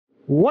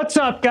What's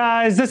up,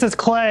 guys? This is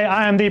Clay.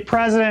 I am the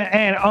president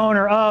and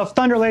owner of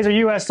Thunder Laser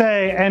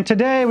USA, and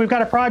today we've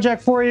got a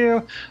project for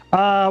you.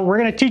 We're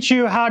going to teach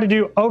you how to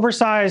do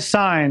oversized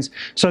signs.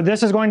 So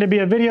this is going to be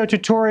a video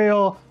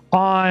tutorial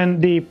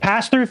on the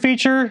pass-through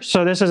feature.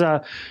 So this is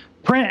a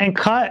print and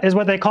cut is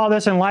what they call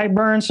this in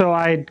Lightburn. So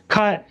I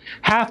cut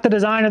half the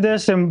design of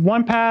this in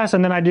one pass,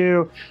 and then I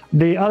do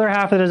the other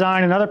half of the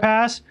design in another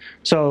pass.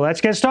 So let's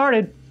get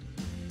started.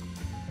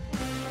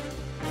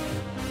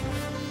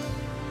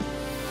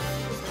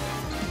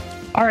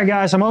 All right,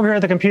 guys, I'm over here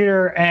at the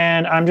computer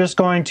and I'm just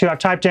going to, I've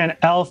typed in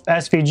ELF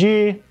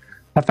SVG.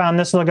 I found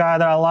this little guy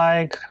that I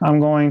like. I'm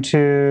going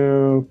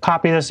to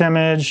copy this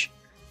image,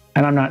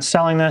 and I'm not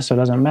selling this, so it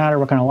doesn't matter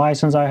what kind of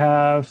license I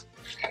have.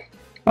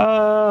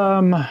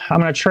 I'm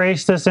going to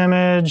trace this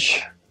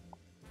image.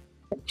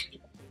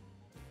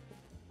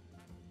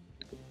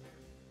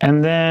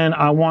 And then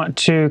I want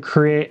to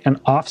create an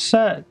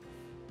offset.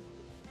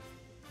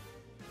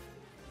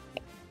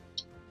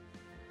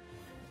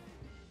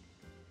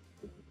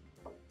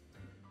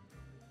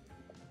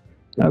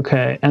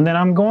 Okay, and then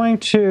I'm going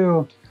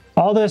to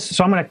I'm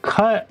going to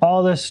cut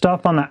all this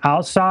stuff on the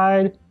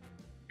outside,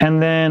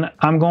 and then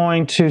I'm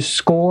going to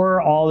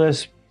score all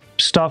this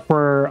stuff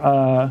where,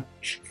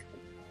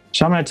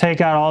 so I'm going to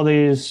take out all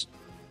these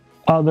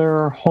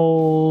other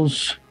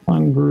holes,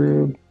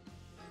 ungroove,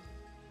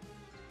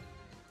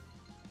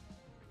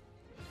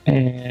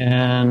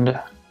 and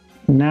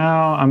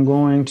now I'm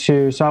going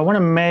to, I'm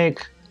going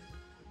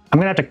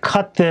to have to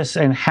cut this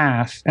in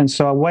half, and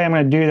so the way I'm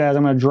going to do that is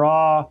I'm going to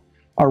draw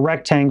a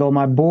rectangle.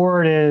 My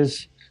board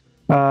is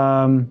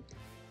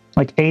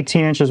like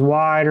 18 inches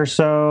wide or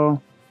so.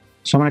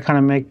 So I'm going to kind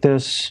of make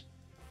this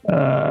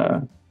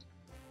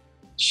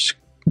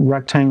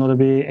rectangle to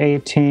be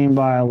 18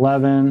 by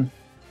 11,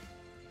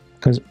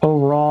 because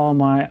overall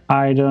my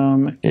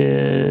item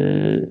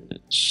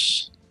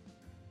is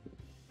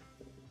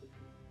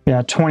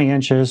 20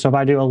 inches. So if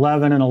I do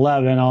 11 and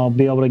 11, I'll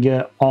be able to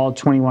get all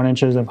 21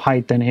 inches of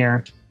height in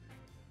here.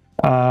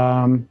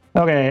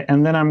 Okay,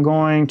 and then I'm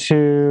going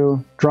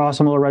to draw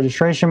some little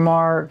registration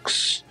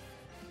marks.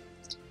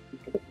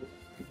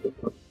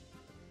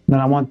 Then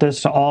I want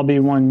this to all be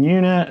one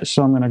unit,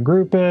 so I'm going to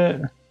group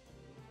it. And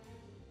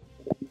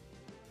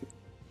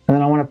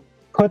then I want to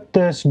put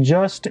this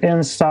just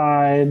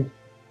inside.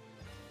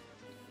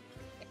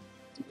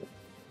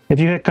 If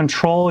you hit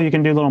Control, you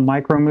can do little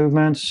micro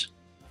movements.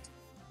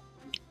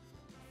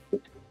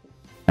 And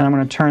I'm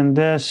going to turn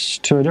this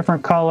to a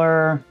different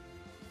color.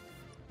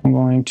 I'm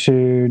going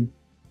to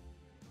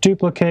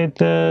duplicate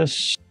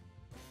this.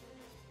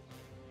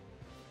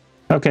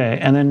 Okay,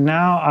 and then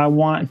now I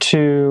want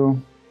to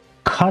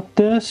cut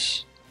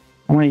this.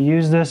 I'm going to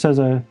use this as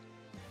a,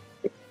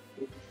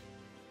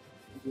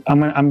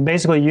 I'm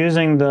basically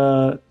using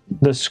the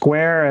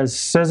square as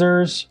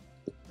scissors.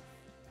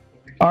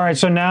 All right,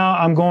 so now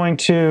I'm going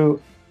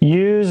to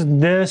use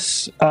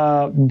this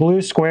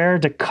blue square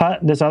to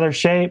cut this other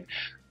shape,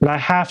 but I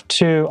have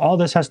to, all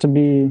this has to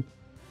be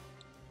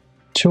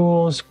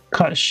tools,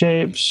 cut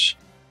shapes.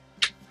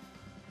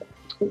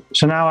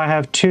 So now I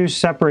have two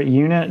separate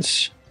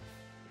units.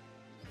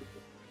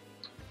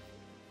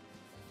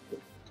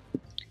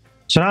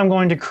 So now I'm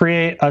going to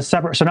create a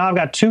separate, so now I've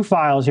got two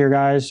files here,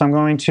 guys. So I'm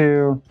going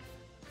to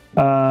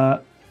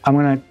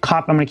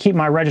keep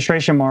my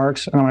registration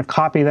marks, and I'm going to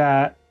copy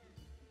that.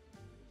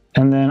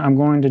 And then I'm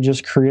going to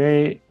just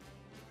create,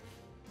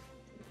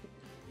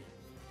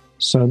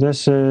 so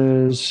this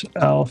is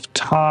ELF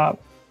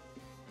top.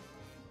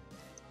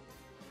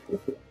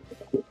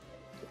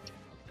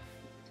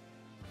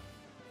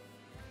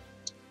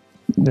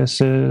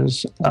 This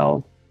is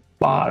ELF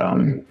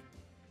bottom.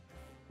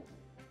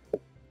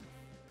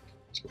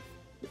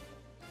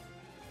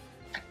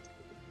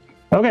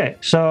 Okay,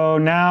 so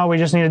now we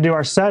just need to do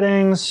our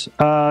settings. So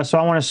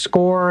I want to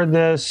score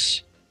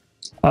this,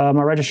 my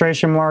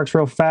registration marks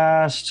real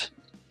fast.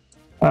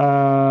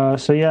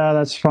 So yeah,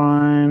 that's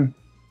fine.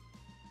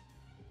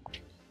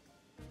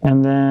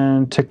 And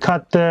then to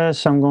cut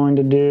this, I'm going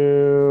to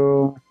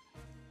do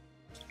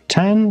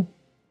 10,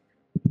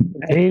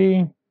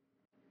 80.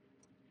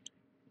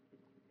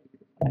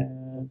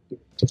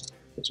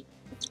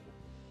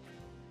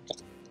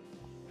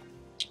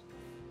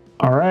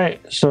 All right,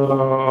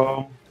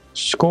 so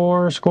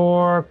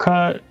score,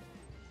 cut.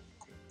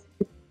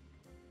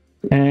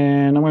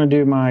 And I'm going to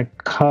do my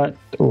cut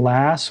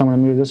last. So I'm going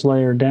to move this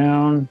layer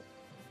down,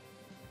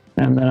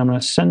 and then I'm going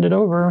to send it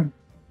over.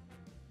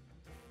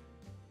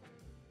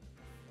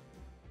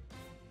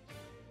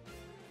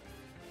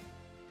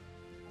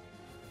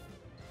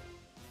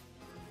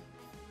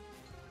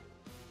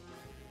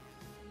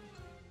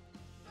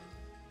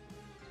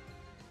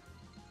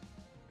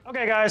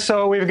 Okay, guys,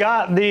 so we've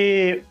got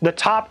the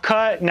top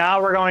cut.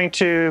 Now we're going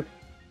to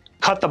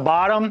cut the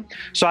bottom.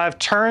 So I've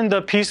turned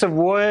the piece of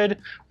wood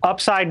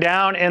upside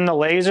down in the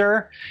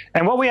laser.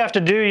 And what we have to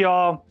do,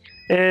 y'all,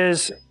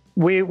 is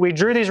we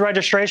drew these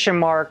registration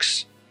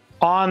marks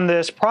on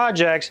this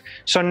project.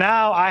 So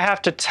now I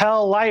have to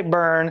tell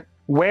Lightburn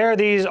where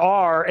these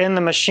are in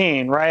the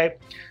machine, right?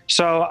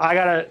 So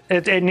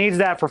it needs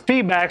that for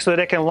feedback so that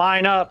it can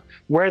line up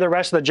where the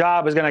rest of the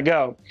job is gonna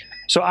go.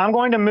 So I'm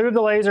going to move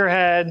the laser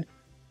head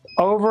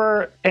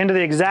over into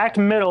the exact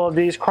middle of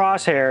these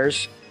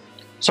crosshairs.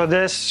 So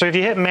if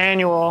you hit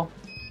manual,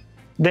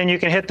 then you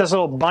can hit this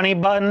little bunny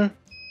button,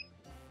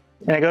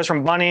 and it goes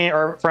from bunny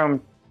or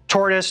from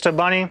tortoise to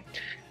bunny,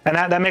 and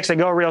that makes it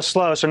go real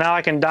slow. So now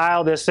I can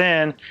dial this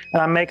in,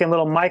 and I'm making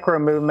little micro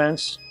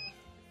movements,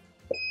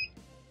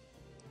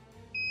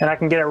 and I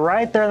can get it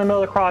right there in the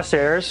middle of the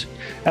crosshairs.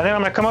 And then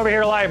I'm gonna come over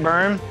here to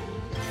Lightburn,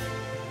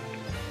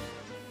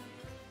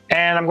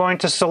 and I'm going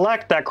to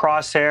select that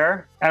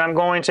crosshair, and I'm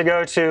going to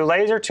go to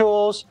Laser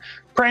Tools,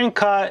 Print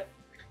Cut,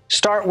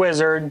 Start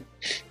Wizard,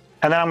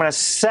 and then I'm gonna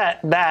set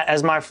that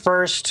as my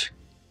first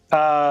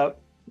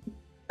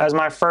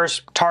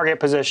target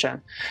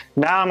position.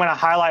 Now I'm gonna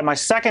highlight my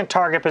second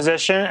target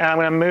position, and I'm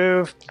gonna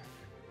move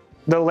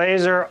the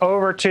laser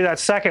over to that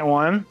second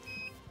one.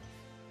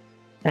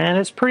 And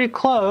it's pretty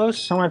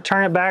close. I'm gonna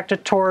turn it back to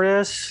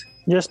tortoise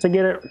just to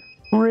get it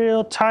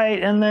real tight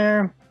in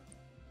there.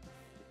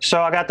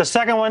 So I got the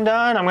second one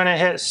done. I'm gonna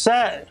hit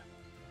set,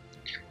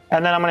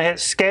 and then I'm gonna hit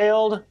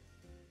scaled.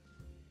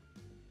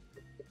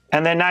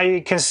 And then now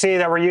you can see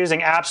that we're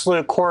using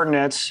absolute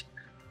coordinates.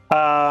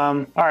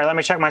 All right, let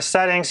me check my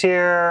settings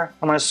here.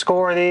 I'm gonna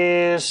score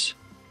these.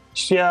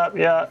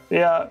 Yep.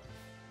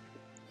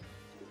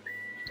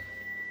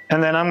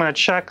 And then I'm gonna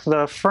check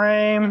the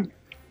frame.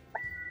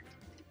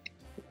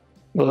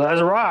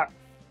 Let's rock.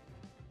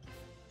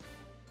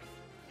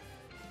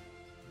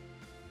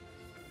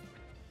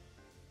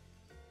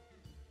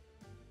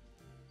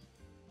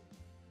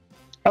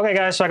 Okay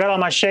guys, so I got all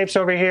my shapes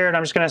over here, and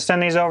I'm just gonna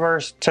send these over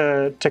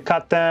to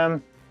cut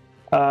them.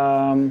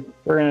 We're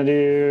gonna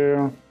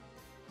do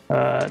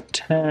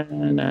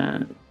 10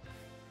 and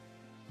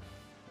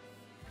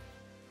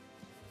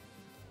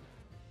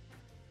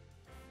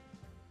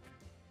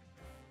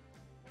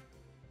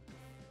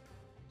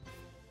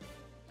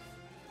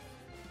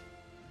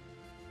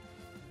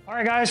all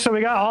right guys, so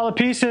we got all the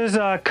pieces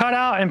cut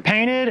out and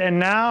painted, and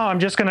now I'm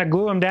just gonna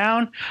glue them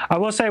down. I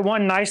will say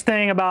one nice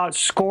thing about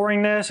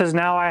scoring this is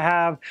now I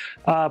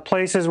have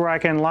places where I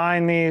can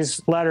line these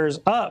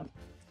letters up.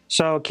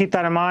 So keep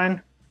that in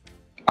mind.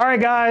 All right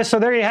guys, so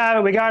there you have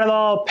it. We got it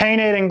all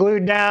painted and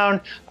glued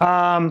down.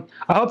 I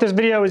hope this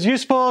video was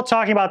useful,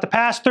 talking about the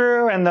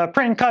pass-through and the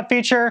print and cut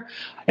feature.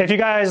 If you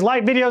guys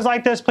like videos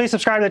like this, please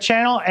subscribe to the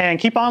channel and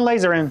keep on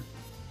lasering.